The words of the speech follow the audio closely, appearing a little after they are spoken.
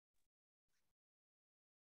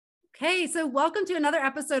Hey, so welcome to another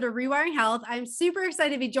episode of Rewiring Health. I'm super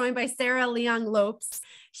excited to be joined by Sarah Leong-Lopes.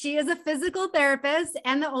 She is a physical therapist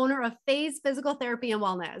and the owner of Phase Physical Therapy and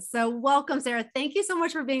Wellness. So welcome, Sarah. Thank you so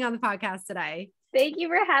much for being on the podcast today. Thank you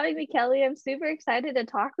for having me, Kelly. I'm super excited to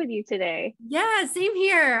talk with you today. Yeah, same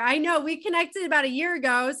here. I know we connected about a year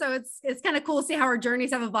ago, so it's kind of cool to see how our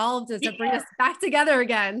journeys have evolved to bring us back together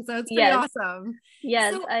again. So it's pretty awesome.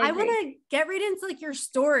 Yes, So I I want agree. to get right into like your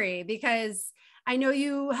story because I know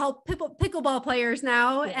you help pickleball players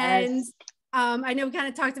now, and Yes. I know we kind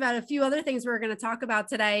of talked about a few other things we're going to talk about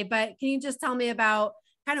today. But can you just tell me about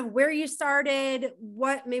kind of where you started,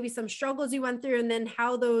 what maybe some struggles you went through, and then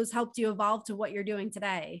how those helped you evolve to what you're doing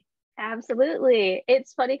today? Absolutely.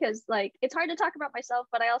 It's funny because it's hard to talk about myself,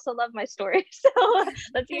 but I also love my story. So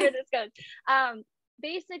let's see where this goes.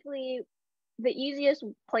 Basically, the easiest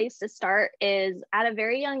place to start is at a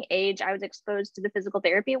very young age, I was exposed to the physical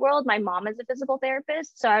therapy world. My mom is a physical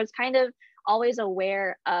therapist, so I was kind of always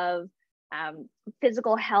aware of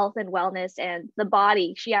physical health and wellness and the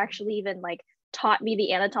body. She actually even taught me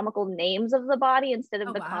the anatomical names of the body instead of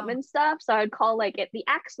Oh, the wow. common stuff. So I'd call it the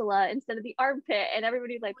axilla instead of the armpit, and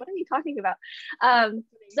everybody's like, what are you talking about?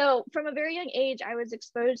 So from a very young age, I was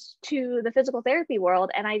exposed to the physical therapy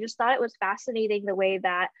world, and I just thought it was fascinating the way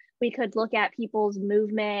that we could look at people's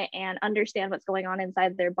movement and understand what's going on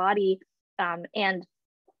inside their body. And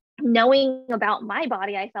knowing about my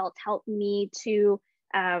body, I felt helped me to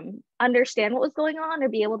understand what was going on or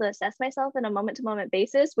be able to assess myself in a moment to moment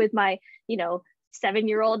basis with my,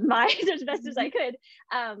 7-year-old mind as best as I could.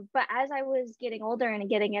 But as I was getting older and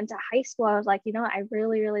getting into high school, I was like, I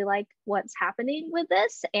really, really like what's happening with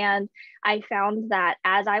this. And I found that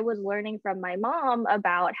as I was learning from my mom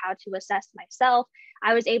about how to assess myself,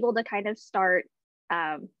 I was able to kind of start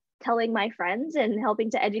telling my friends and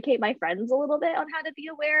helping to educate my friends a little bit on how to be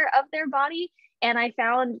aware of their body. And I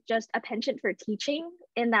found just a penchant for teaching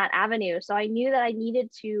in that avenue. So I knew that I needed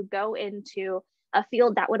to go into a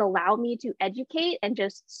field that would allow me to educate and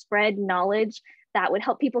just spread knowledge that would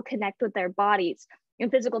help people connect with their bodies.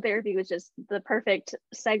 And physical therapy was just the perfect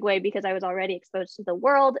segue because I was already exposed to the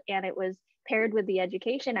world and it was paired with the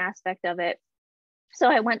education aspect of it. So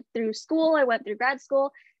I went through school, I went through grad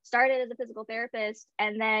school, started as a physical therapist,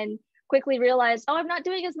 and then quickly realized, I'm not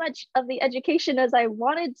doing as much of the education as I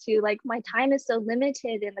wanted to. Like my time is so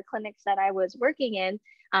limited in the clinics that I was working in.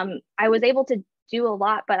 I was able to do a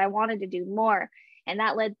lot, but I wanted to do more. And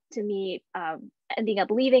that led to me ending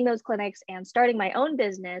up leaving those clinics and starting my own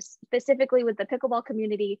business, specifically with the pickleball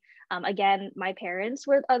community. Again, my parents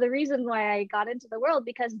were the reason why I got into the world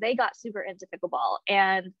because they got super into pickleball.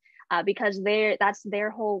 And because that's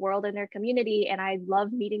their whole world in their community. And I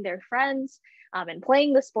love meeting their friends and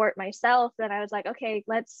playing the sport myself. Then I was like, okay,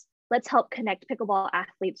 let's help connect pickleball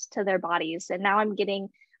athletes to their bodies. And now I'm getting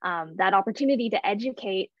that opportunity to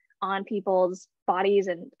educate on people's bodies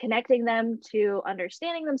and connecting them to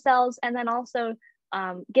understanding themselves. And then also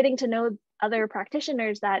getting to know other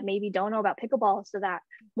practitioners that maybe don't know about pickleball so that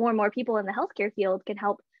more and more people in the healthcare field can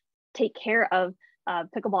help take care of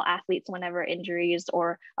pickleball athletes whenever injuries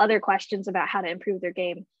or other questions about how to improve their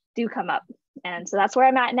game do come up. And so that's where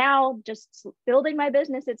I'm at now, just building my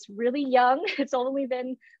business. It's really young. It's only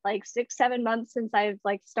been 6-7 months since I've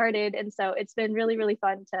started. And so it's been really, really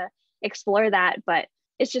fun to explore that, but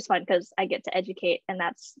it's just fun because I get to educate and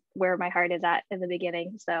that's where my heart is at in the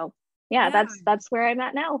beginning. So yeah. That's where I'm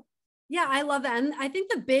at now. Yeah, I love that. And I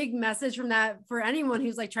think the big message from that for anyone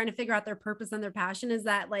who's trying to figure out their purpose and their passion is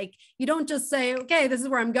that you don't just say, okay, this is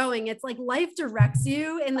where I'm going. It's life directs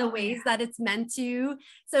you in the ways that it's meant to.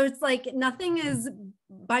 So it's nothing is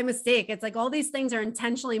by mistake. It's all these things are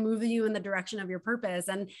intentionally moving you in the direction of your purpose.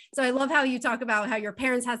 And so I love how you talk about how your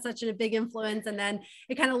parents had such a big influence and then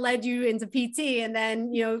it kind of led you into PT and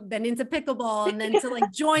then, then into pickleball and then to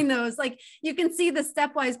join those, you can see the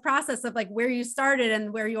stepwise process of where you started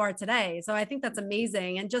and where you are today. So I think that's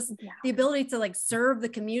amazing. And just the ability to serve the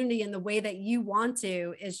community in the way that you want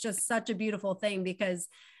to is just such a beautiful thing because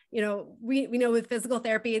we know with physical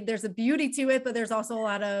therapy, there's a beauty to it, but there's also a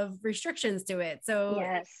lot of restrictions to it. So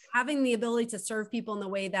having the ability to serve people in the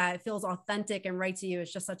way that feels authentic and right to you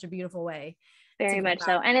is just such a beautiful way. Very much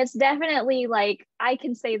so. And it's definitely I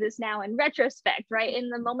can say this now in retrospect, right? In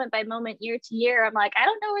the moment by moment, year to year, I'm I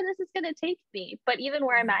don't know where this is going to take me. But even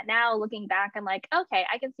where I'm at now, looking back, I'm okay,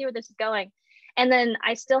 I can see where this is going. And then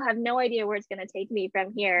I still have no idea where it's going to take me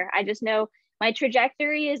from here. I just know my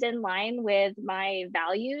trajectory is in line with my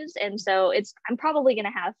values. And so I'm probably going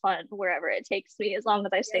to have fun wherever it takes me, as long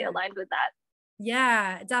as I stay aligned with that.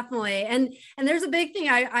 Yeah, definitely. And there's a big thing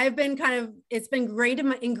I've been kind of, it's been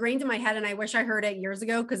ingrained in my head, and I wish I heard it years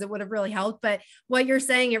ago because it would have really helped. But what you're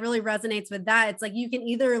saying, it really resonates with that. It's like you can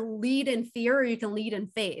either lead in fear or you can lead in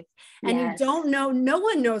faith. And you Yes. don't know, no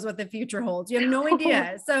one knows what the future holds. You have no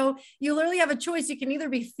idea. So you literally have a choice. You can either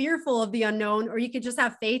be fearful of the unknown, or you could just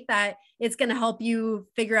have faith that it's going to help you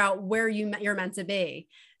figure out where you're meant to be.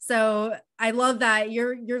 So I love that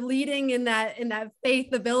you're leading in that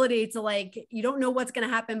faith ability to, like, you don't know what's going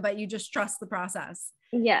to happen, but you just trust the process.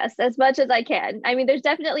 Yes, as much as I can. I mean, there's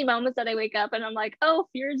definitely moments that I wake up and I'm like, oh,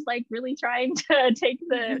 fear's like really trying to take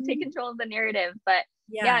control of the narrative. But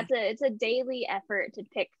yeah, Yeah. it's a daily effort to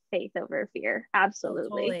pick faith over fear. Oh,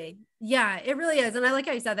 Absolutely. totally. Yeah, it really is. And I like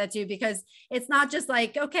how you said that too, because it's not just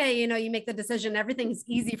like, okay, you make the decision, everything's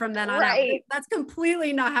easy from then on out. Right. That's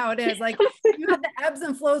completely not how it is. Like, you have the ebbs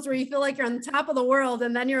and flows where you feel like you're on the top of the world,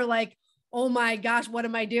 and then you're like, oh my gosh, what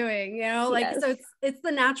am I doing? Like, Yes. so it's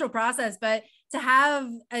the natural process, but to have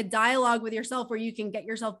a dialogue with yourself where you can get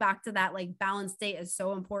yourself back to that like balanced state is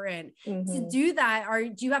so important. To Mm-hmm. do that,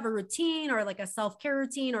 do you have a routine or like a self-care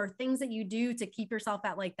routine or things that you do to keep yourself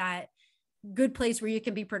at like that good place where you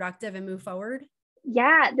can be productive and move forward?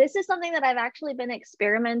 Yeah, this is something that I've actually been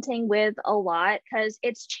experimenting with a lot because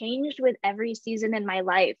it's changed with every season in my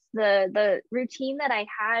life. The routine that I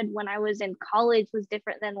had when I was in college was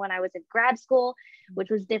different than when I was in grad school,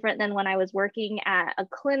 which was different than when I was working at a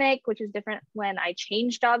clinic, which is different when I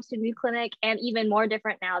changed jobs to a new clinic, and even more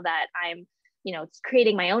different now that I'm,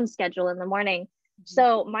 creating my own schedule in the morning.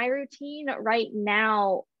 So my routine right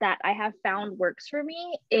now that I have found works for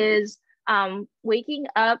me is waking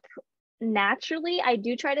up naturally. I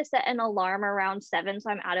do try to set an alarm around 7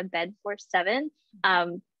 so I'm out of bed for 7.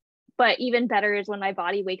 But even better is when my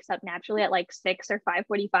body wakes up naturally at like 6 or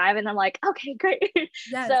 5:45 and I'm like, okay, great.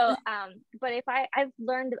 Yes. So but if I've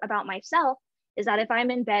learned about myself is that if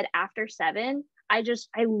I'm in bed after 7, I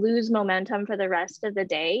lose momentum for the rest of the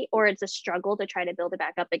day, or it's a struggle to try to build it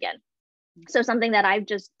back up again. So something that I've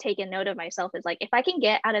just taken note of myself is like, if I can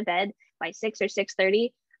get out of bed by 6 or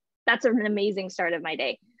 6:30, that's an amazing start of my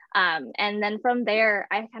day. And then from there,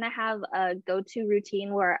 I kind of have a go-to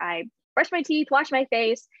routine where I brush my teeth, wash my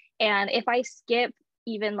face. And if I skip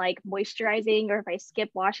even like moisturizing, or if I skip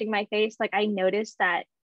washing my face, like I notice that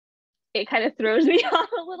it kind of throws me off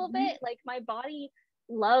a little bit. Like my body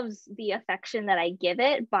loves the affection that I give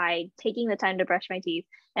it by taking the time to brush my teeth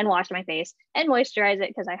and wash my face and moisturize it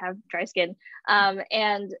because I have dry skin.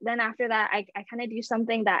 And then after that, I kind of do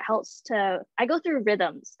something that helps I go through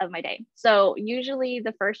rhythms of my day. So usually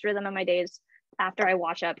the first rhythm of my day is after I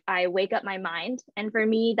wash up, I wake up my mind. And for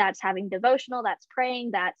me, that's having devotional, that's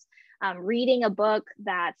praying, that's reading a book,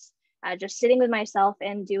 that's just sitting with myself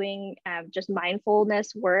and doing just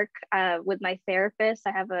mindfulness work with my therapist.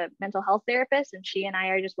 I have a mental health therapist, and she and I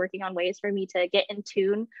are just working on ways for me to get in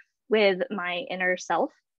tune with my inner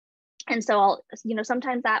self. And so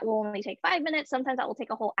sometimes that will only take 5 minutes. Sometimes that will take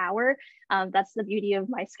a whole hour. That's the beauty of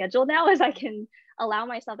my schedule now, is I can allow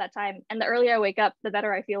myself that time. And the earlier I wake up, the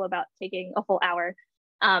better I feel about taking a full hour.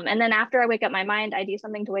 And then after I wake up my mind, I do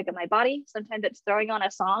something to wake up my body. Sometimes it's throwing on a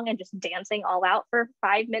song and just dancing all out for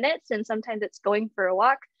 5 minutes. And sometimes it's going for a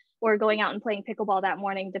walk or going out and playing pickleball that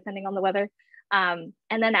morning, depending on the weather. And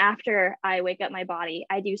then after I wake up my body,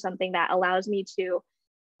 I do something that allows me to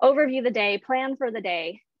overview the day, plan for the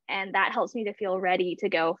day. And that helps me to feel ready to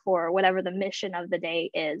go for whatever the mission of the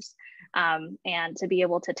day is, and to be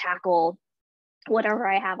able to tackle whatever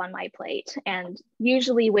I have on my plate. And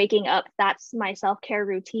usually waking up, that's my self-care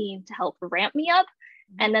routine to help ramp me up.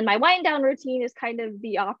 And then my wind down routine is kind of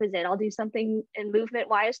the opposite. I'll do something in movement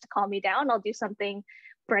wise to calm me down. I'll do something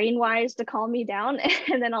brain wise to calm me down.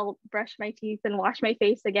 And then I'll brush my teeth and wash my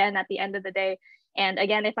face again at the end of the day. And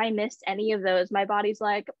again, if I missed any of those, my body's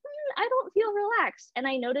like, I don't feel relaxed. And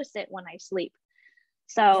I notice it when I sleep.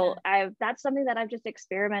 So that's something that I've just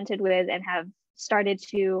experimented with and have started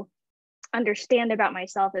to understand about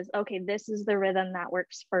myself is, okay, this is the rhythm that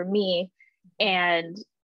works for me, and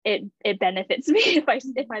it benefits me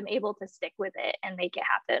if I'm able to stick with it and make it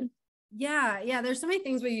happen. Yeah. There's so many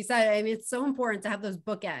things what you said. I mean, it's so important to have those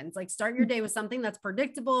bookends, like start your day with something that's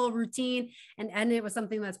predictable, routine, and end it with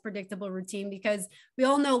something that's predictable, routine, because we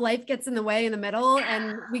all know life gets in the way in the middle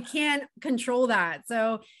and we can't control that.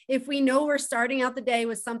 So if we know we're starting out the day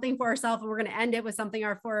with something for ourselves and we're going to end it with something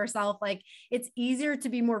for ourselves, like it's easier to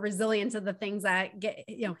be more resilient to the things that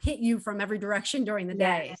hit you from every direction during the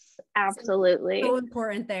day. Yes, absolutely. So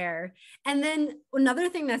important there. And then another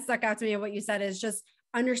thing that stuck out to me of what you said is just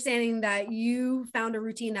understanding that you found a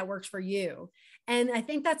routine that works for you. And I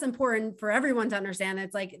think that's important for everyone to understand.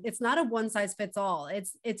 It's like, it's not a one size fits all.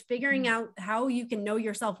 It's figuring out how you can know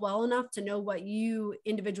yourself well enough to know what you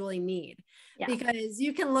individually need. Yeah. Because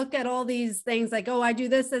you can look at all these things like, oh, I do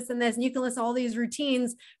this, this, and this, and you can list all these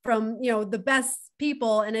routines from, you know, the best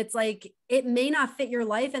people. And it's like, it may not fit your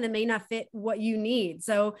life and it may not fit what you need.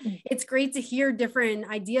 So it's great to hear different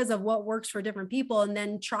ideas of what works for different people and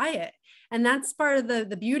then try it. And that's part of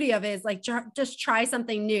the beauty of it, is like, just try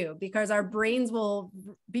something new, because our brains will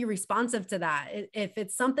be responsive to that. If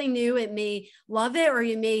it's something new, it may love it, or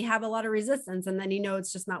you may have a lot of resistance, and then, you know,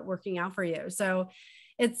 it's just not working out for you. So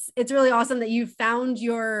it's really awesome that you found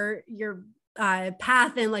your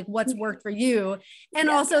path and like what's worked for you. And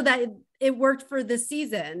also that it worked for this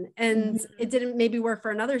season, and it didn't maybe work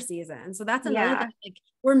for another season. So that's another thing. Like,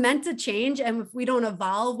 we're meant to change. And if we don't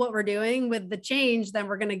evolve what we're doing with the change, then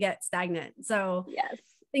we're going to get stagnant. So yes,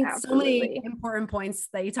 I think absolutely. so many important points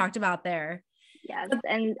that you talked about there. Yes.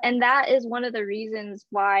 And that is one of the reasons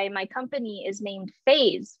why my company is named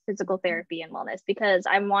Phase Physical Therapy and Wellness, because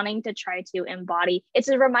I'm wanting to try to embody, it's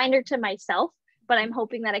a reminder to myself, but I'm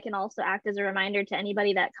hoping that I can also act as a reminder to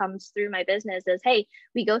anybody that comes through my business is, hey,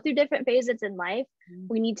 we go through different phases in life.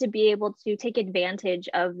 We need to be able to take advantage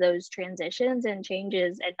of those transitions and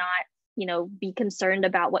changes, and not, you know, be concerned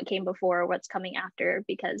about what came before or what's coming after,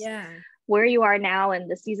 because where you are now and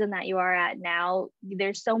the season that you are at now,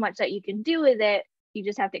 there's so much that you can do with it. You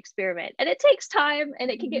just have to experiment, and it takes time,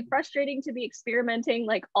 and it can get frustrating to be experimenting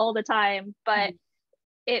like all the time, but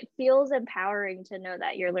it feels empowering to know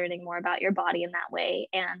that you're learning more about your body in that way.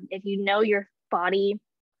 And if you know your body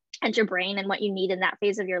and your brain and what you need in that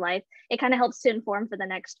phase of your life, it kind of helps to inform for the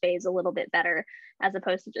next phase a little bit better, as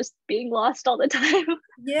opposed to just being lost all the time.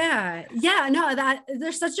 No, that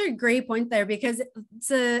there's such a great point there, because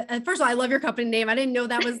first of all, I love your company name. I didn't know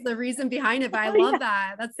that was the reason behind it, but I love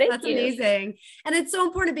that. That's amazing. And it's so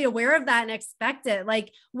important to be aware of that and expect it.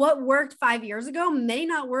 Like, what worked 5 years ago may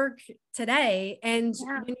not work today. And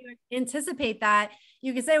when you anticipate that,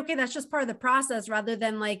 you can say, okay, that's just part of the process, rather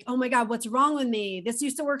than like, oh my God, what's wrong with me? This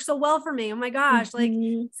used to work so well for me. Oh my gosh. Like,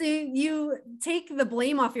 so you take the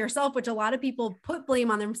blame off yourself, which a lot of people put blame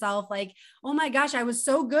on themselves. Like, oh my gosh, I was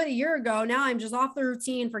so good a year ago. Now I'm just off the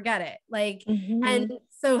routine, forget it. Like, and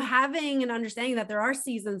so having an understanding that there are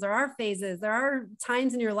seasons, there are phases, there are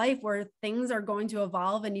times in your life where things are going to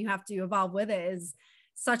evolve and you have to evolve with it, is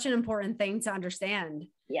such an important thing to understand.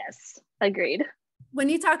 Yes, agreed. When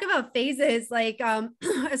you talk about phases, like,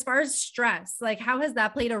 as far as stress, like, how has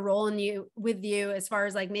that played a role with you, as far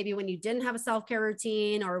as like maybe when you didn't have a self-care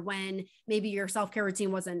routine, or when maybe your self-care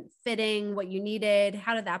routine wasn't fitting what you needed?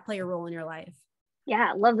 How did that play a role in your life?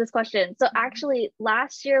 Yeah, love this question. So actually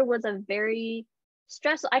last year was a very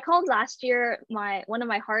stressful, I called last year one of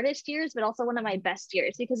my hardest years, but also one of my best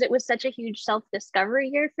years, because it was such a huge self-discovery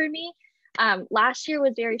year for me. Last year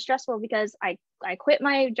was very stressful because I quit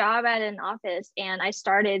my job at an office and I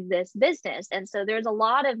started this business. And so there's a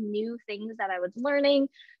lot of new things that I was learning,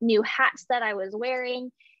 new hats that I was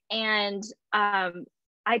wearing. And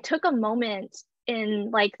I took a moment in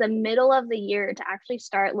like the middle of the year to actually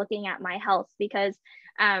start looking at my health, because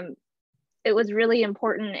it was really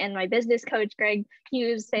important. And my business coach, Greg,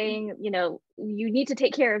 he was saying, you know, you need to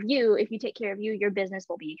take care of you. If you take care of you, your business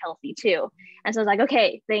will be healthy too. And so I was like,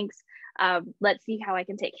 okay, thanks. Let's see how I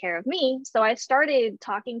can take care of me. So I started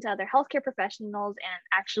talking to other healthcare professionals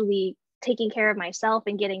and actually taking care of myself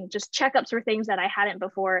and getting just checkups for things that I hadn't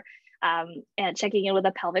before, and checking in with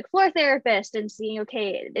a pelvic floor therapist and seeing,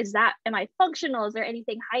 okay, am I functional? Is there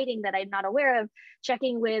anything hiding that I'm not aware of?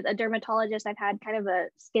 Checking with a dermatologist. I've had kind of a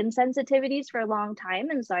skin sensitivities for a long time.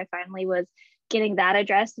 And so I finally was getting that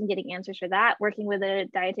addressed and getting answers for that, working with a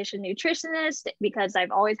dietitian nutritionist, because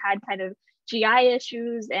I've always had kind of GI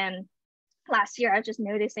issues. And last year I was just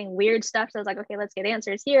noticing weird stuff. So I was like, okay, let's get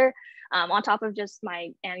answers here, on top of just my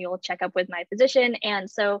annual checkup with my physician. And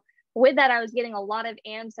so with that, I was getting a lot of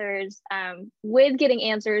answers. With getting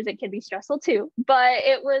answers, it can be stressful too, but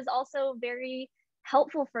it was also very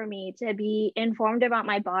helpful for me to be informed about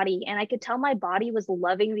my body. And I could tell my body was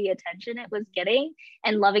loving the attention it was getting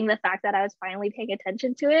and loving the fact that I was finally paying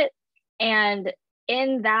attention to it. And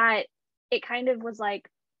in that, it kind of was like,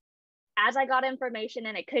 as I got information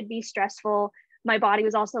and it could be stressful, my body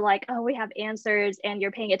was also like, oh, we have answers and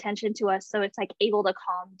you're paying attention to us. So it's like able to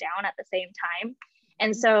calm down at the same time.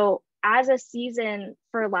 And so as a season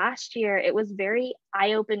for last year, it was very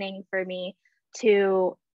eye-opening for me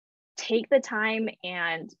to take the time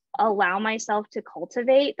and allow myself to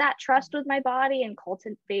cultivate that trust with my body and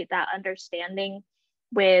cultivate that understanding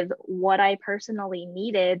with what I personally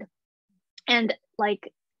needed. And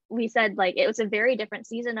like we said, like it was a very different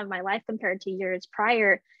season of my life compared to years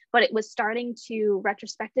prior, but it was starting to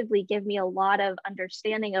retrospectively give me a lot of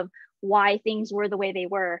understanding of why things were the way they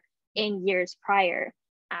were in years prior.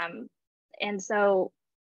 And so,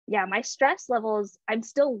 yeah, my stress levels, I'm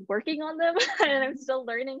still working on them and I'm still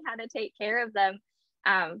learning how to take care of them.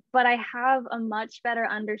 But I have a much better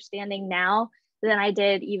understanding now than I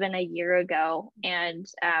did even a year ago. And,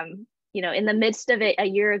 you know, in the midst of it a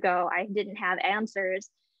year ago, I didn't have answers.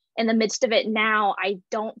 In the midst of it now, I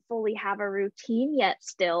don't fully have a routine yet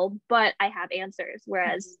still, but I have answers,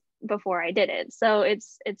 whereas before I didn't. So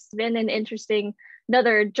it's been an interesting,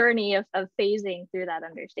 another journey of phasing through that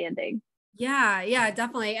understanding. Yeah,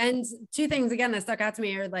 definitely. And two things again that stuck out to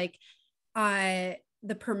me are like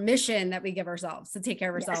the permission that we give ourselves to take care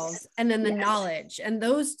of ourselves, and then the knowledge. And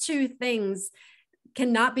those two things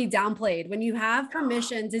cannot be downplayed when you have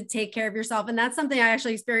permission to take care of yourself. And that's something I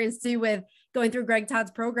actually experienced too with going through Greg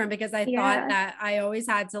Todd's program, because I thought that I always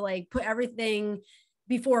had to like put everything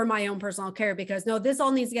before my own personal care, because no, this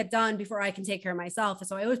all needs to get done before I can take care of myself.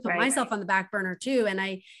 So I always put myself on the back burner too.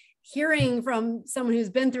 And hearing from someone who's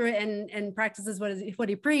been through it and practices what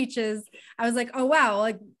he preaches, I was like, oh wow,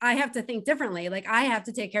 like I have to think differently. Like I have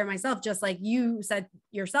to take care of myself, just like you said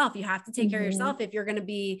yourself. You have to take care of yourself if you're going to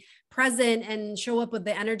be present and show up with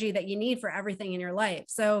the energy that you need for everything in your life.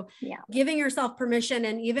 So giving yourself permission,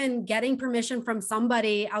 and even getting permission from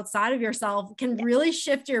somebody outside of yourself, can really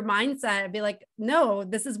shift your mindset and be like, no,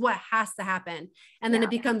 this is what has to happen. And then it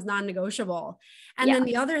becomes non-negotiable. And then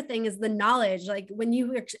the other thing is the knowledge. Like when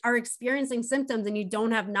you are experiencing symptoms and you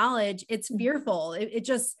don't have knowledge, it's fearful. It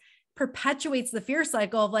just perpetuates the fear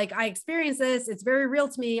cycle of like, I experienced this, it's very real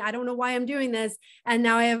to me, I don't know why I'm doing this, and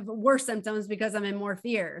now I have worse symptoms because I'm in more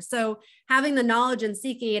fear. So having the knowledge and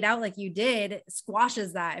seeking it out like you did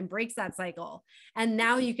squashes that and breaks that cycle. And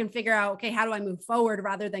now you can figure out, okay, how do I move forward,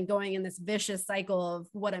 rather than going in this vicious cycle of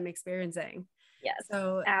what I'm experiencing. Yes,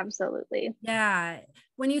 so absolutely. Yeah.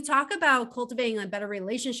 When you talk about cultivating a better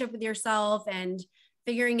relationship with yourself and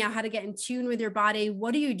figuring out how to get in tune with your body,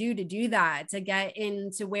 what do you do to do that, to get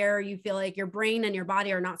into where you feel like your brain and your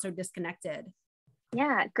body are not so disconnected?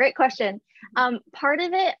 Yeah, great question. Part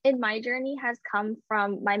of it in my journey has come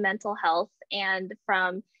from my mental health and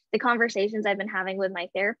from the conversations I've been having with my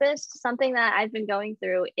therapist. Something that I've been going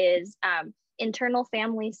through is internal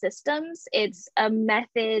family systems. It's a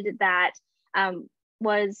method that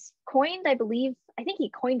was coined, I believe, I think he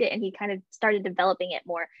coined it and he kind of started developing it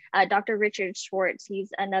more. Dr. Richard Schwartz, he's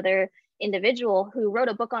another individual who wrote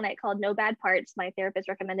a book on it called No Bad Parts. My therapist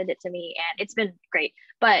recommended it to me and it's been great.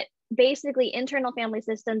 But basically, internal family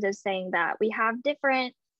systems is saying that we have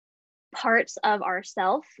different parts of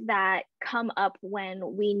ourself that come up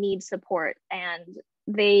when we need support, and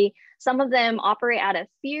some of them operate out of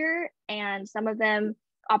fear and some of them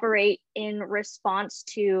operate in response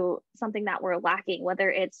to something that we're lacking, whether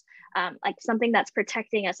it's like something that's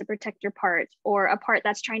protecting us, a protector part, or a part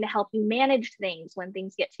that's trying to help you manage things when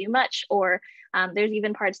things get too much, or there's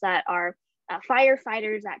even parts that are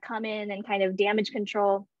firefighters that come in and kind of damage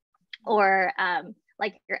control, or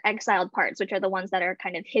like your exiled parts, which are the ones that are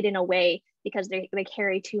kind of hidden away because they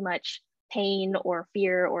carry too much pain or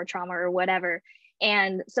fear or trauma or whatever.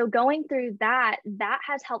 And so going through that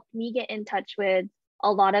has helped me get in touch with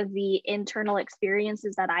a lot of the internal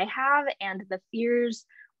experiences that I have and the fears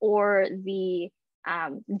or the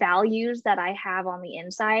values that I have on the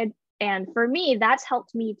inside. And for me, that's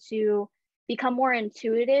helped me to become more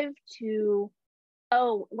intuitive to,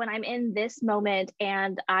 oh, when I'm in this moment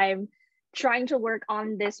and I'm trying to work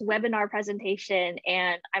on this webinar presentation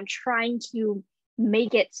and I'm trying to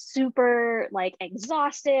make it super like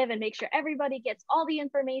exhaustive and make sure everybody gets all the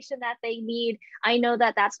information that they need, I know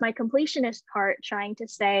that that's my completionist part trying to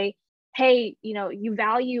say, hey, you know, you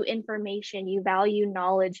value information, you value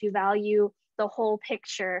knowledge, you value the whole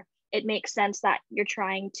picture. It makes sense that you're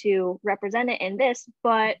trying to represent it in this,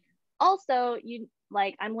 but also you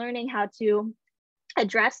like, I'm learning how to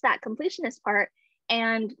address that completionist part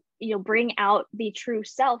and, you know, bring out the true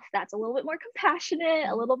self that's a little bit more compassionate,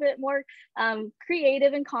 a little bit more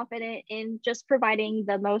creative and confident in just providing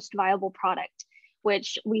the most viable product,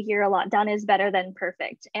 which we hear a lot, done is better than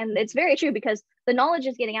perfect. And it's very true because the knowledge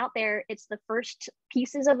is getting out there. It's the first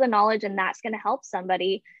pieces of the knowledge and that's going to help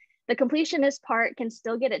somebody. The completionist part can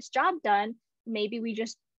still get its job done. Maybe we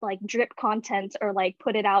just like drip content or like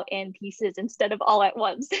put it out in pieces instead of all at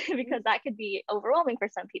once because that could be overwhelming for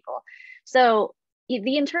some people. So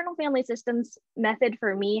the internal family systems method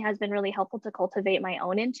for me has been really helpful to cultivate my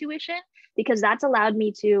own intuition because that's allowed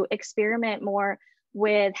me to experiment more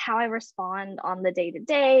with how I respond on the day to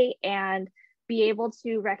day and be able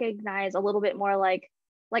to recognize a little bit more like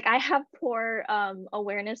I have poor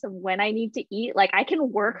awareness of when I need to eat. Like I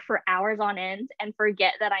can work for hours on end and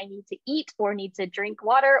forget that I need to eat or need to drink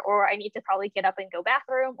water, or I need to probably get up and go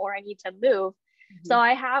bathroom, or I need to move. So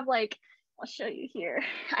I have like, I'll show you here.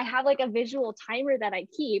 I have like a visual timer that I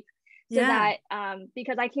keep so that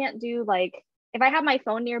because I can't do like, if I have my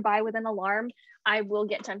phone nearby with an alarm, I will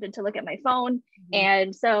get tempted to look at my phone.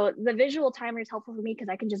 And so the visual timer is helpful for me because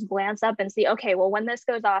I can just glance up and see, okay, well, when this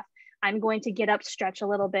goes off, I'm going to get up, stretch a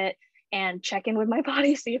little bit, and check in with my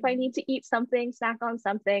body, see if I need to eat something, snack on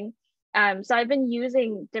something. So I've been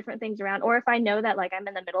using different things around, or if I know that like I'm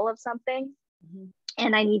in the middle of something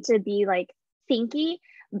and I need to be like thinky,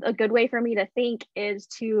 a good way for me to think is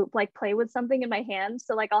to like play with something in my hands.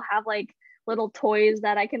 So like I'll have like little toys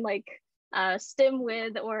that I can like stim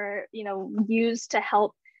with, or, you know, use to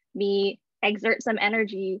help me exert some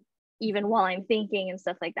energy even while I'm thinking and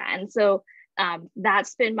stuff like that. And so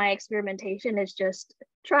that's been my experimentation, is just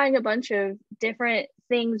trying a bunch of different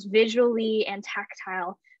things visually and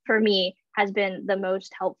tactile. For me has been the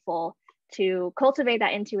most helpful to cultivate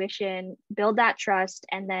that intuition, build that trust,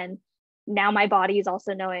 and then now my body is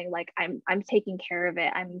also knowing like I'm taking care of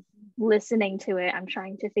it, I'm listening to it, I'm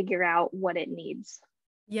trying to figure out what it needs.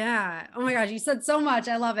 Yeah. Oh my gosh, you said so much.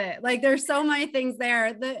 I love it. Like there's so many things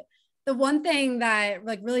there. The one thing that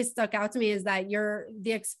like really stuck out to me is that you're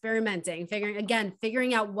the experimenting,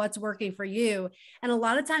 figuring out what's working for you. And a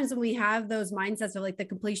lot of times when we have those mindsets of like the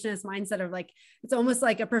completionist mindset of like, it's almost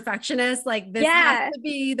like a perfectionist, like this has to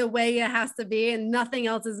be the way it has to be and nothing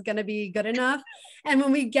else is going to be good enough. And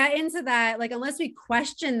when we get into that, like, unless we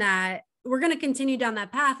question that, we're going to continue down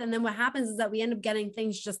that path. And then what happens is that we end up getting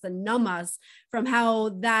things just to numb us from how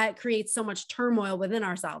that creates so much turmoil within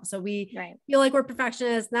ourselves. So we feel like we're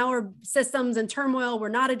perfectionists. Now we're systems and turmoil. We're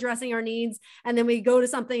not addressing our needs. And then we go to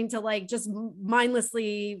something to like just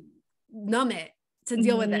mindlessly numb it to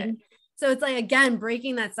deal with it. So it's like, again,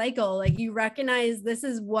 breaking that cycle. Like you recognize this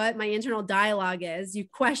is what my internal dialogue is. You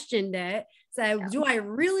questioned it. So do I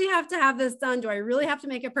really have to have this done? Do I really have to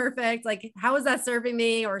make it perfect? Like, how is that serving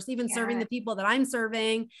me, or even serving the people that I'm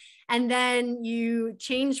serving? And then you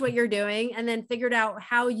changed what you're doing and then figured out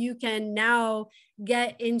how you can now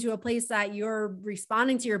get into a place that you're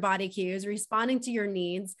responding to your body cues, responding to your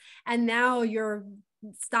needs. And now you're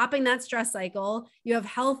stopping that stress cycle. You have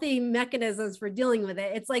healthy mechanisms for dealing with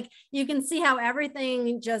it. It's like, you can see how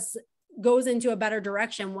everything just goes into a better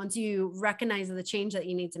direction once you recognize the change that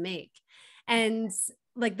you need to make. And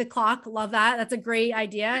like the clock, love that. That's a great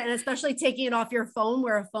idea. And especially taking it off your phone,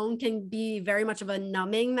 where a phone can be very much of a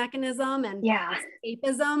numbing mechanism and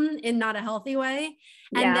escapism in not a healthy way.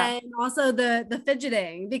 And then also the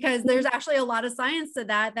fidgeting, because there's actually a lot of science to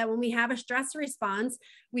that when we have a stress response,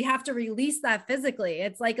 we have to release that physically.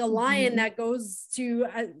 It's like a lion that goes to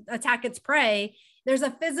attack its prey. There's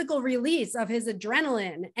a physical release of his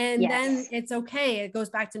adrenaline, and then it's okay. It goes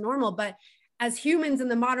back to normal. But as humans in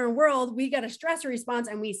the modern world, we get a stress response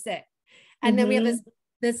and we sit. And then we have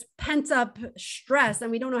this pent up stress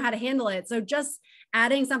and we don't know how to handle it. So just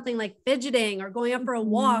adding something like fidgeting or going up for a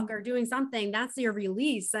walk or doing something, that's your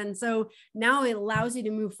release. And so now it allows you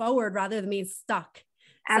to move forward rather than being stuck.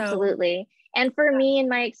 Absolutely. And for me, in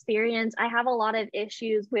my experience, I have a lot of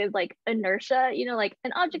issues with like inertia, you know, like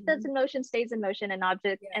an object that's in motion stays in motion, an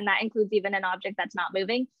object, and that includes even an object that's not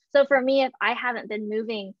moving. So for me, if I haven't been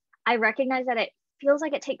moving, I recognize that it feels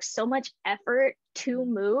like it takes so much effort to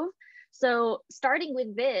move. So starting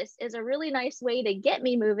with this is a really nice way to get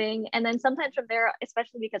me moving. And then sometimes from there,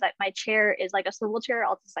 especially because my chair is like a swivel chair,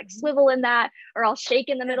 I'll just like swivel in that, or I'll shake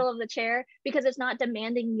in the middle of the chair because it's not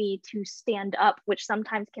demanding me to stand up, which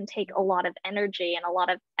sometimes can take a lot of energy and a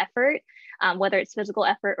lot of effort, whether it's physical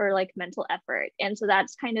effort or like mental effort. And so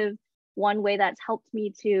that's kind of one way that's helped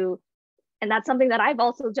me to. And that's something that I've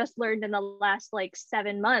also just learned in the last like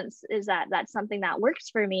 7 months, is that that's something that works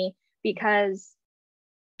for me, because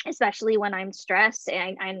especially when I'm stressed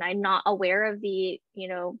and I'm not aware of the, you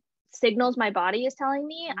know, signals my body is telling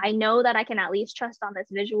me, I know that I can at least trust on this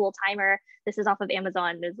visual timer. This is off of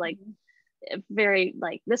Amazon. It's like very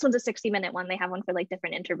like, this one's a 60-minute one. They have one for like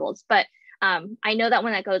different intervals, but I know that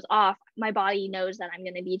when that goes off, my body knows that I'm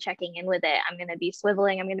going to be checking in with it. I'm going to be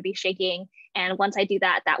swiveling, I'm going to be shaking. And once I do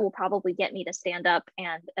that, that will probably get me to stand up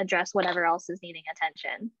and address whatever else is needing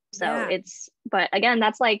attention. So but again,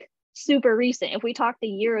 that's like super recent. If we talked a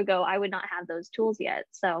year ago, I would not have those tools yet.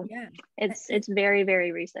 So it's very,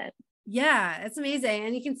 very recent. Yeah, it's amazing.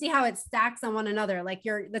 And you can see how it stacks on one another. Like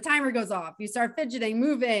the timer goes off, you start fidgeting,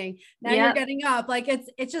 moving, now you're Yep. getting up. Like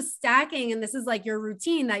it's just stacking. And this is like your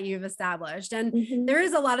routine that you've established. And Mm-hmm. there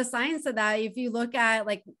is a lot of science to that. If you look at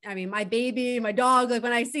like, I mean, my baby, my dog, like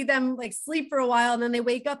when I see them like sleep for a while and then they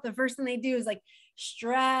wake up, the first thing they do is like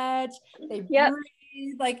stretch, they Yep.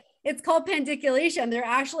 breathe, like it's called pandiculation. They're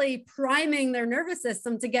actually priming their nervous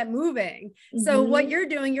system to get moving. So what Mm-hmm. you're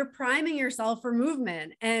doing, you're priming yourself for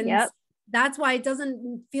movement. And Yep. that's why it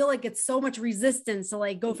doesn't feel like it's so much resistance to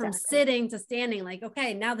like go from Exactly. sitting to standing. Like,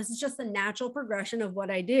 okay, now this is just the natural progression of what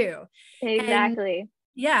I do. And Exactly.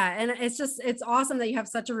 yeah, and it's awesome that you have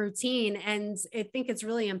such a routine. And I think it's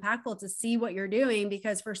really impactful to see what you're doing,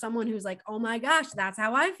 because for someone who's like, oh my gosh, that's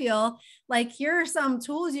how I feel, like here are some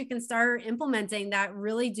tools you can start implementing that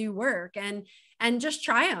really do work. And just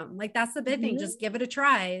try them. Like that's the big thing, Mm-hmm. just give it a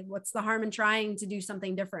try. What's the harm in trying to do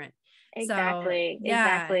something different? So Exactly, yeah.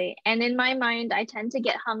 exactly. And in my mind, I tend to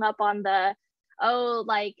get hung up on the, oh,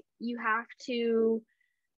 like you have to,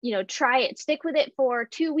 try it, stick with it for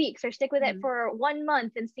 2 weeks or stick with it Mhm. for 1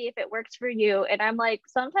 month and see if it works for you. And I'm like,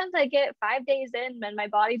 sometimes I get 5 days in and my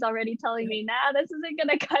body's already telling me, nah, this isn't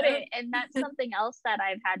going to cut it. And that's something else that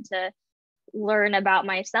I've had to learn about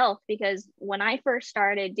myself, because when I first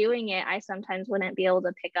started doing it, I sometimes wouldn't be able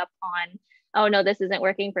to pick up on, oh no, this isn't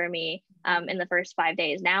working for me in the first 5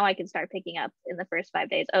 days. Now I can start picking up in the first 5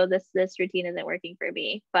 days, oh, this routine isn't working for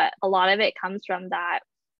me. But a lot of it comes from that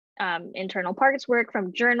internal parts work,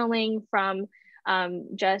 from journaling, from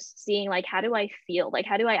just seeing like, how do I feel? Like,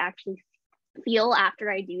 how do I actually feel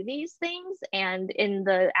after I do these things, and in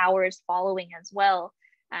the hours following as well.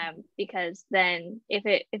 Because then if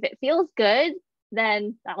it feels good,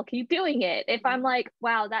 then I'll keep doing it. If I'm like,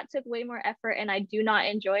 wow, that took way more effort and I do not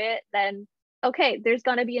enjoy it, then okay, there's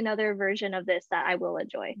gonna be another version of this that I will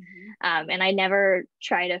enjoy. Mhm. And I never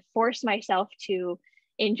try to force myself to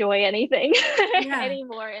enjoy anything Yeah.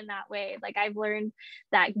 anymore in that way. Like I've learned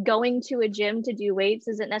that going to a gym to do weights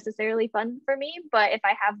isn't necessarily fun for me, but if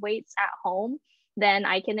I have weights at home, then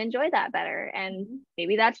I can enjoy that better. And Mhm.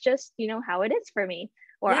 maybe that's just, how it is for me.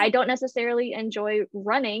 Or Yeah. I don't necessarily enjoy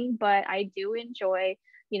running, but I do enjoy,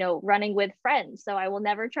 running with friends. So I will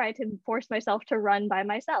never try to force myself to run by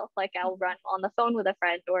myself. Like I'll run on the phone with a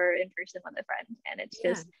friend or in person with a friend. And it's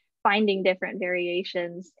Yeah. just finding different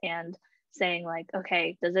variations and saying like,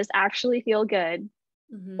 okay, does this actually feel good?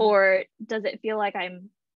 Mhm. Or does it feel like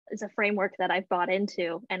it's a framework that I've bought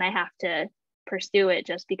into and I have to pursue it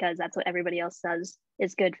just because that's what everybody else says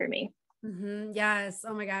is good for me? Yes.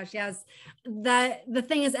 Oh my gosh. Yes. That the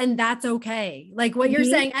thing is, and that's okay. Like what you're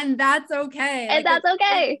Mm-hmm. saying, and that's okay. And Like that's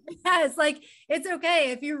okay. yes, like it's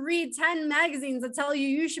okay. If you read 10 magazines that tell you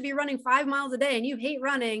you should be running 5 miles a day and you hate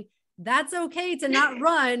running, that's okay to not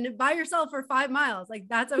run by yourself for 5 miles. Like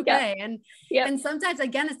that's Yep. okay. Yep. And sometimes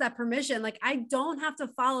again, it's that permission. Like I don't have to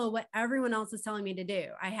follow what everyone else is telling me to do.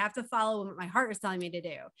 I have to follow what my heart is telling me to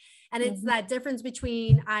do. And it's Mm-hmm. that difference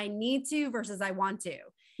between I need to versus I want to.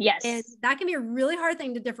 And Yes. that can be a really hard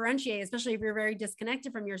thing to differentiate, especially if you're very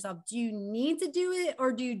disconnected from yourself. Do you need to do it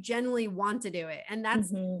or do you genuinely want to do it? And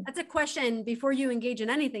Mm-hmm. that's a question before you engage in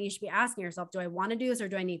anything. You should be asking yourself, do I want to do this or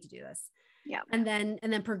do I need to do this? Yep. And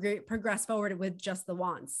then progress forward with just the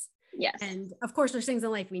wants. Yes. And of course, there's things in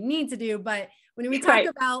life we need to do, but when we talk Right.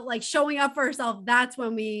 about like showing up for ourselves, that's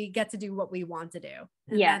when we get to do what we want to do.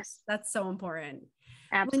 And Yes. that's so important.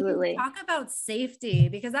 When you Absolutely. talk about safety,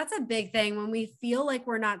 because that's a big thing, when we feel like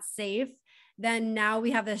we're not safe, then now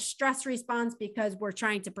we have this stress response because we're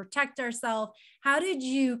trying to protect ourselves. How did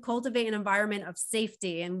you cultivate an environment of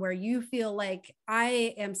safety and where you feel like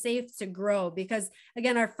I am safe to grow? Because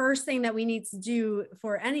again, our first thing that we need to do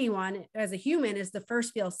for anyone as a human is to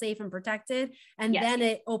first feel safe and protected, and Yes. then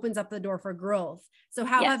it opens up the door for growth. So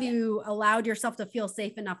how Yes. have you allowed yourself to feel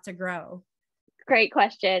safe enough to grow? Great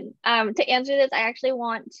question. To answer this, I actually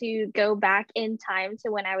want to go back in time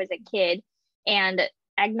to when I was a kid and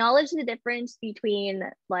acknowledge the difference between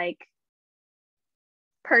like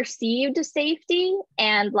perceived safety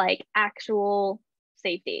and like actual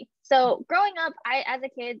safety. So growing up, I as a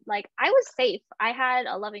kid, like I was safe. I had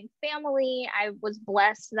a loving family. I was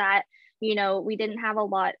blessed that, we didn't have a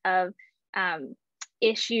lot of um,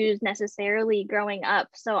 issues necessarily growing up.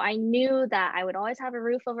 So I knew that I would always have a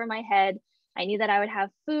roof over my head. I knew that I would have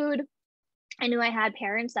food. I knew I had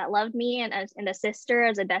parents that loved me and a sister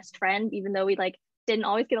as a best friend, even though we like didn't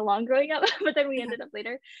always get along growing up, but then we ended up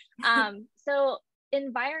later. So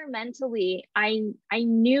environmentally, I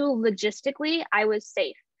knew logistically I was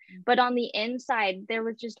safe, but on the inside there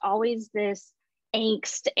was just always this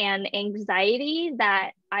angst and anxiety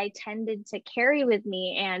that I tended to carry with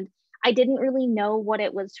me, and I didn't really know what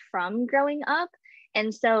it was from growing up.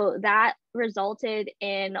 And so that resulted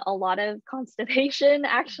in a lot of constipation.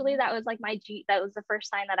 Actually, that was like that was the first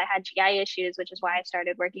sign that I had GI issues, which is why I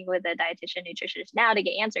started working with a dietitian nutritionist now to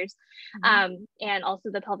get answers. And also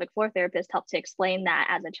the pelvic floor therapist helped to explain that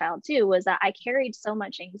as a child too, was that I carried so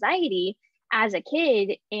much anxiety as a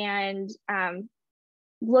kid. And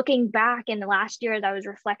looking back in the last year, as I was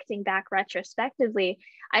reflecting back retrospectively,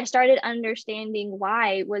 I started understanding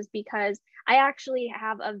why was because I actually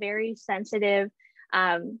have a very sensitive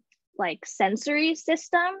like sensory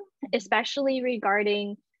system, especially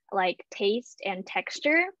regarding like taste and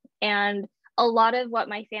texture. And a lot of what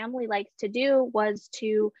my family liked to do was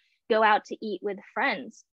to go out to eat with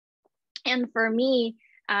friends. And for me,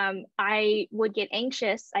 I would get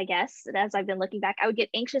anxious, I guess, as I've been looking back, I would get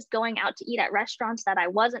anxious going out to eat at restaurants that I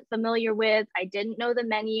wasn't familiar with. I didn't know the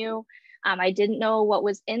menu. I didn't know what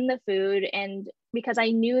was in the food. And because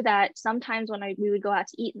I knew that sometimes when we would go out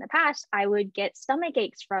to eat in the past, I would get stomach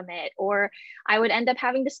aches from it, or I would end up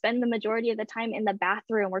having to spend the majority of the time in the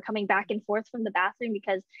bathroom or coming back and forth from the bathroom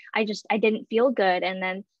because I didn't feel good. And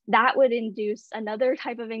then that would induce another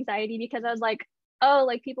type of anxiety because I was like, oh,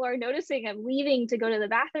 like people are noticing I'm leaving to go to the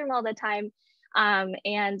bathroom all the time.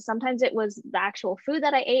 And sometimes it was the actual food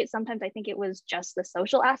that I ate. Sometimes I think it was just the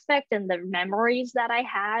social aspect and the memories that I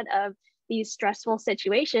had of these stressful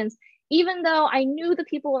situations. Even though I knew the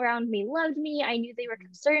people around me loved me, I knew they were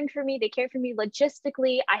concerned for me, they cared for me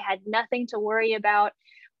logistically, I had nothing to worry about,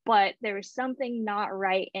 but there was something not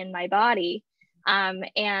right in my body.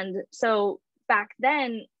 And so back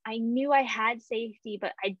then I knew I had safety,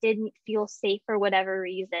 but I didn't feel safe for whatever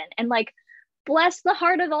reason. And like, bless the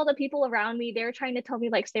heart of all the people around me, they're trying to tell me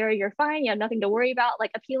like, Sarah, you're fine, you have nothing to worry about,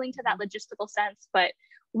 like appealing to that logistical sense, but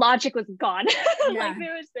logic was gone. Like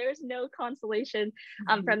there was no consolation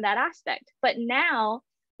from that aspect. But now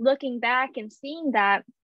looking back and seeing that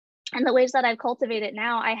and the ways that I've cultivated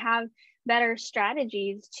now, I have better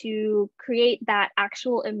strategies to create that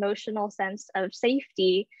actual emotional sense of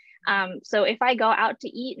safety. So if I go out to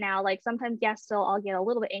eat now, like sometimes, yes, still I'll get a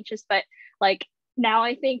little bit anxious, but like now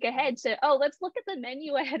I think ahead to, oh, let's look at the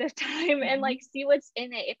menu ahead of time and like see what's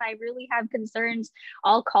in it. If I really have concerns,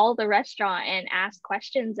 I'll call the restaurant and ask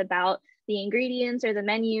questions about the ingredients or the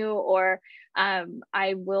menu, or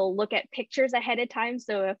I will look at pictures ahead of time.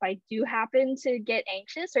 So if I do happen to get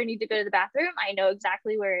anxious or need to go to the bathroom, I know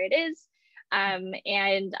exactly where it is.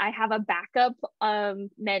 And I have a backup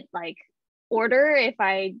meant like order if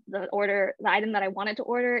the item that I wanted to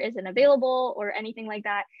order isn't available or anything like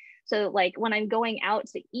that. So like when I'm going out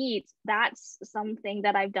to eat, that's something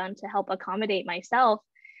that I've done to help accommodate myself.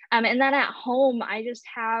 And then at home, I just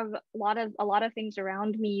have a lot of things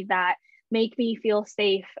around me that make me feel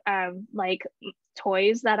safe, like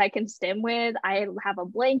toys that I can stim with. I have a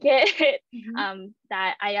blanket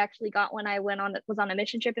that I actually got when I was on a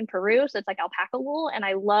mission trip in Peru. So it's like alpaca wool, and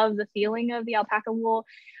I love the feeling of the alpaca wool.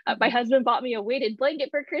 My husband bought me a weighted blanket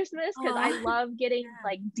for Christmas because I love getting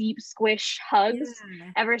like deep squish hugs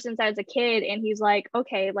ever since I was a kid. And he's like,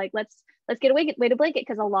 okay, like let's get a weighted blanket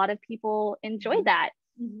because a lot of people enjoy that.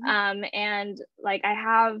 And like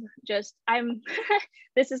I'm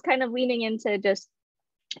this is kind of leaning into just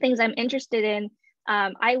things I'm interested in.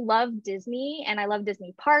 I love Disney and I love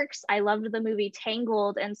Disney parks. I loved the movie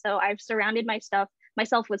Tangled. And so I've surrounded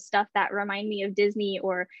myself with stuff that remind me of Disney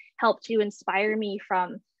or help to inspire me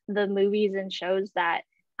from the movies and shows that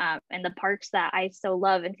and the parks that I so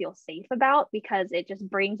love and feel safe about, because it just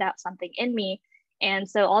brings out something in me. And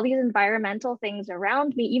so all these environmental things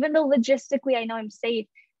around me, even though logistically I know I'm safe,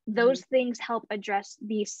 those things help address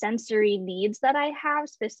the sensory needs that I have,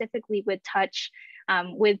 specifically with touch,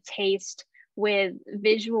 with taste, with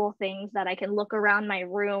visual things that I can look around my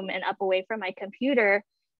room and up away from my computer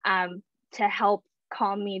to help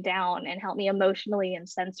calm me down and help me emotionally and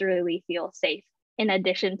sensorily feel safe, in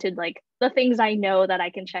addition to like the things I know that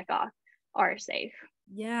I can check off are safe.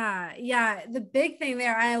 Yeah. The big thing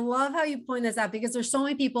there, I love how you point this out, because there's so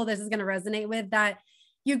many people this is going to resonate with, that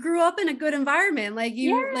you grew up in a good environment. Like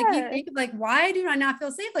you think like, why do I not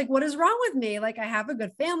feel safe? Like, what is wrong with me? Like, I have a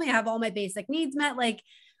good family. I have all my basic needs met. Like,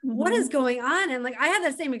 what is going on? And like, I had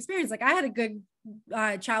the same experience. Like I had a good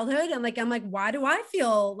childhood, and like, I'm like, why do I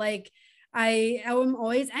feel like I am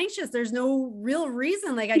always anxious? There's no real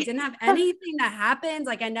reason. Like I didn't have anything that happens.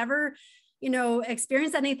 Like I never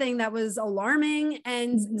experienced anything that was alarming.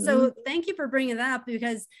 And so thank you for bringing that up,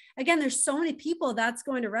 because again, there's so many people that's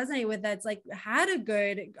going to resonate with, that's like had a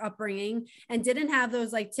good upbringing and didn't have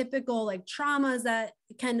those like typical like traumas that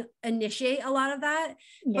can initiate a lot of that.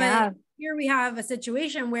 Yeah. But here we have a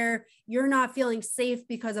situation where you're not feeling safe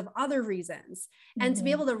because of other reasons. And to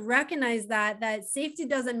be able to recognize that safety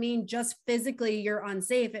doesn't mean just physically you're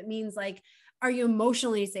unsafe. It means like, are you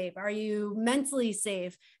emotionally safe? Are you mentally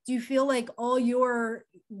safe? Do you feel like all your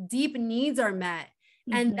deep needs are met?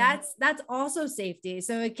 And that's also safety.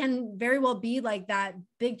 So it can very well be like that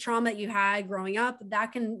big trauma that you had growing up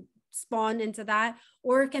that can spawn into that,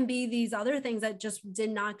 or it can be these other things that just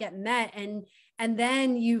did not get met. And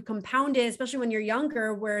then you compound it, especially when you're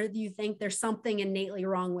younger, where you think there's something innately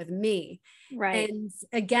wrong with me. Right. And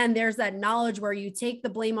again, there's that knowledge where you take the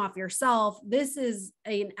blame off yourself. This is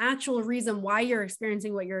an actual reason why you're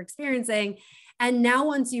experiencing what you're experiencing. And now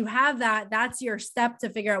once you have that, that's your step to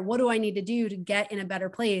figure out, what do I need to do to get in a better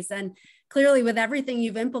place? And clearly with everything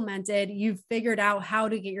you've implemented, you've figured out how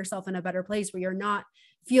to get yourself in a better place where you're not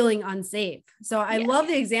feeling unsafe. So I love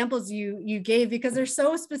the examples you gave, because they're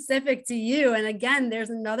so specific to you. And again,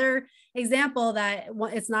 there's another example that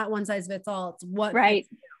it's not one size fits all. It's what right.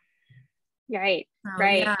 Right.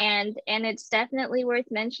 Right. Yeah. And it's definitely worth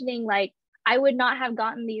mentioning, like, I would not have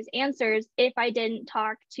gotten these answers if I didn't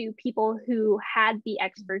talk to people who had the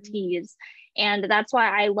expertise. And that's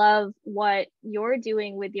why I love what you're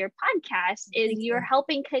doing with your podcast, is you're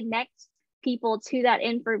helping connect people to that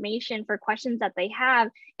information for questions that they have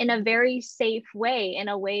in a very safe way, in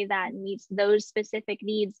a way that meets those specific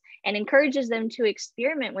needs and encourages them to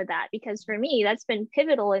experiment with that. Because for me, that's been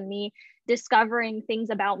pivotal in me discovering things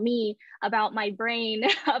about me, about my brain,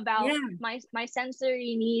 about my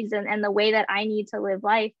sensory needs, and the way that I need to live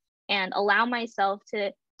life, and allow myself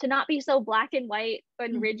to not be so black and white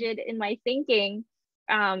and rigid in my thinking,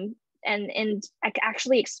 and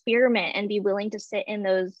actually experiment and be willing to sit in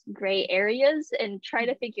those gray areas and try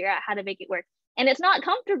to figure out how to make it work. And it's not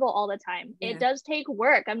comfortable all the time. It does take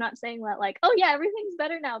work. I'm not saying that like, oh yeah, everything's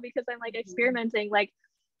better now because I'm like experimenting. Like,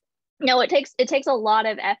 no, it takes a lot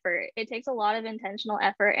of effort. It takes a lot of intentional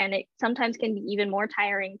effort, and it sometimes can be even more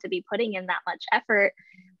tiring to be putting in that much effort.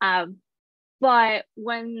 But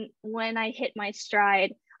when I hit my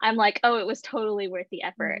stride, I'm like, oh, it was totally worth the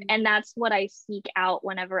effort. And that's what I seek out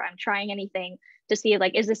whenever I'm trying anything, to see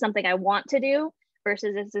like, is this something I want to do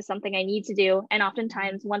versus is this something I need to do? And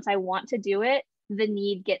oftentimes once I want to do it, the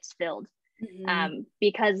need gets filled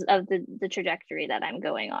because of the trajectory that I'm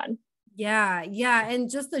going on. Yeah. Yeah. And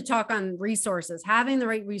just to talk on resources, having the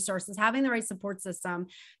right resources, having the right support system,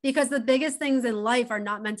 because the biggest things in life are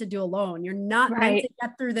not meant to do alone. You're not meant to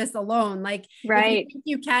get through this alone. Like if you think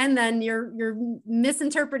you can, then you're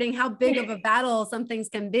misinterpreting how big of a battle some things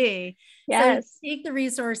can be. So take the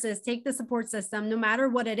resources, take the support system, no matter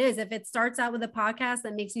what it is. If it starts out with a podcast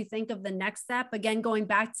that makes you think of the next step, again, going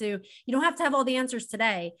back to, you don't have to have all the answers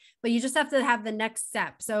today, but you just have to have the next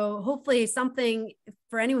step. So hopefully something,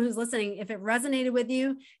 for anyone who's listening, if it resonated with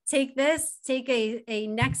you, take a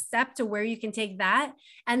next step to where you can take that.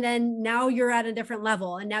 And then now you're at a different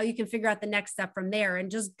level, and now you can figure out the next step from there,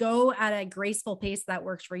 and just go at a graceful pace that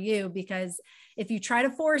works for you. Because if you try to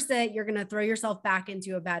force it, you're going to throw yourself back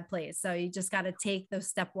into a bad place. So you just got to take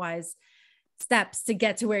those stepwise steps to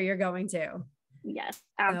get to where you're going to. Yes,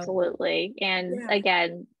 absolutely. So, and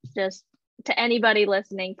again, just to anybody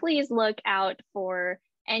listening, please look out for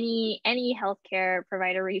any healthcare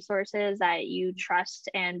provider resources that you trust,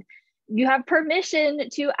 and you have permission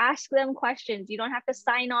to ask them questions. You don't have to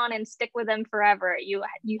sign on and stick with them forever. You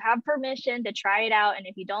have permission to try it out, and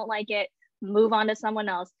if you don't like it, move on to someone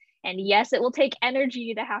else. And yes, it will take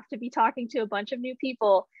energy to have to be talking to a bunch of new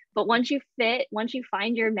people, but once you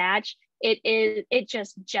find your match, it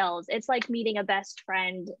just gels. It's like meeting a best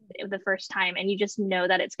friend the first time, and you just know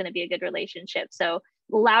that it's going to be a good relationship. So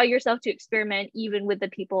allow yourself to experiment even with the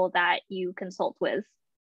people that you consult with.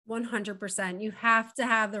 100%. You have to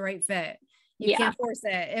have the right fit. You can't force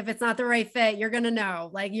it. If it's not the right fit, you're going to know.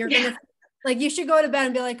 Like you're going to like, you should go to bed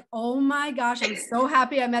and be like, oh my gosh, I'm so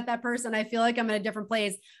happy I met that person. I feel like I'm in a different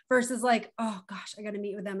place, versus like, oh gosh, I got to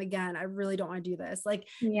meet with them again. I really don't want to do this. Like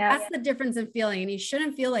that's the difference in feeling. And you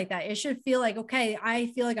shouldn't feel like that. It should feel like, okay, I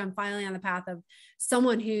feel like I'm finally on the path of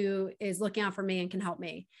someone who is looking out for me and can help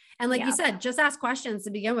me. And like you said, just ask questions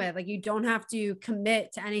to begin with. Like you don't have to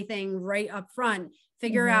commit to anything right up front.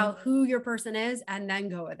 Figure out who your person is and then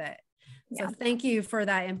go with it. So thank you for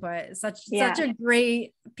that input. Such a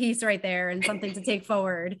great piece right there, and something to take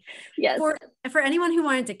forward. Yes. For anyone who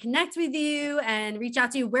wanted to connect with you and reach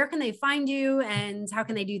out to you, where can they find you and how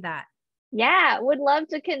can they do that? Yeah, would love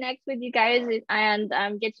to connect with you guys and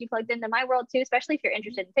get you plugged into my world too, especially if you're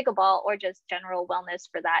interested in pickleball or just general wellness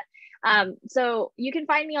for that. So you can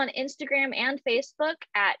find me on Instagram and Facebook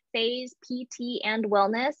at Phase PT and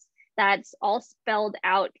Wellness. That's all spelled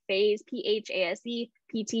out: Phase, PHASE,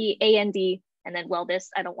 PTAND, and then wellness.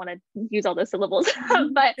 I don't want to use all those syllables,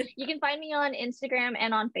 but you can find me on Instagram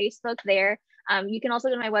and on Facebook there. You can also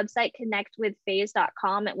go to my website,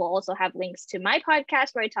 connectwithphase.com. It will also have links to my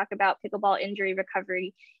podcast where I talk about pickleball injury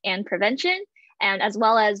recovery and prevention, and as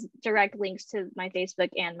well as direct links to my Facebook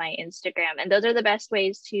and my Instagram. And those are the best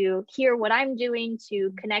ways to hear what I'm doing,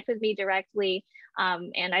 to connect with me directly.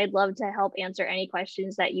 And I'd love to help answer any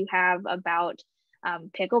questions that you have about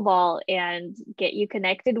pickleball and get you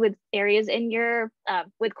connected with areas in your,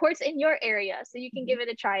 with courts in your area so you can give it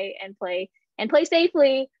a try and play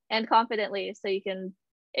safely and confidently so you can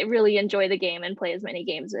really enjoy the game and play as many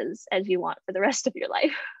games as you want for the rest of your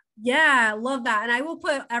life. Yeah, love that. And I will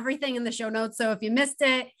put everything in the show notes. So if you missed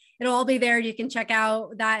it, it'll all be there. You can check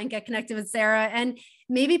out that and get connected with Sarah. And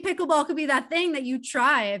maybe pickleball could be that thing that you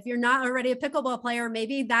try. If you're not already a pickleball player,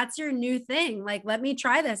 maybe that's your new thing. Like, let me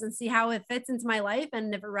try this and see how it fits into my life.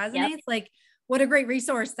 And if it resonates, like, what a great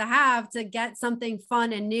resource to have to get something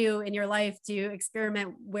fun and new in your life to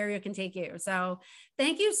experiment where it can take you. So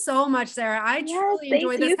thank you so much, Sarah. I truly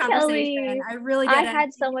enjoyed this conversation. Kelly. I really did. I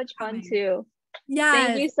had so much fun too. Yes.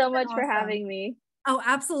 Thank you so much awesome. for having me. Oh,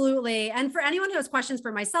 absolutely. And for anyone who has questions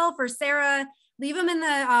for myself or Sarah, leave them in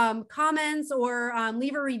the comments or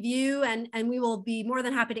leave a review and we will be more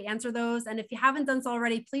than happy to answer those. And if you haven't done so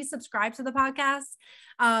already, please subscribe to the podcast.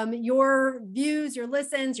 Your views, your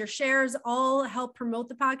listens, your shares all help promote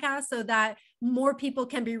the podcast so that more people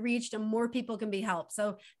can be reached and more people can be helped.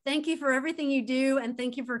 So thank you for everything you do. And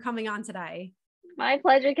thank you for coming on today. My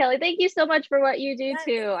pleasure, Kelly. Thank you so much for what you do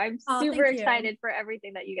too. I'm super excited for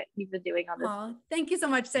everything that you've been doing on this. Thank you so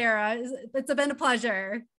much, Sarah. It's been a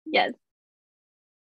pleasure. Yes.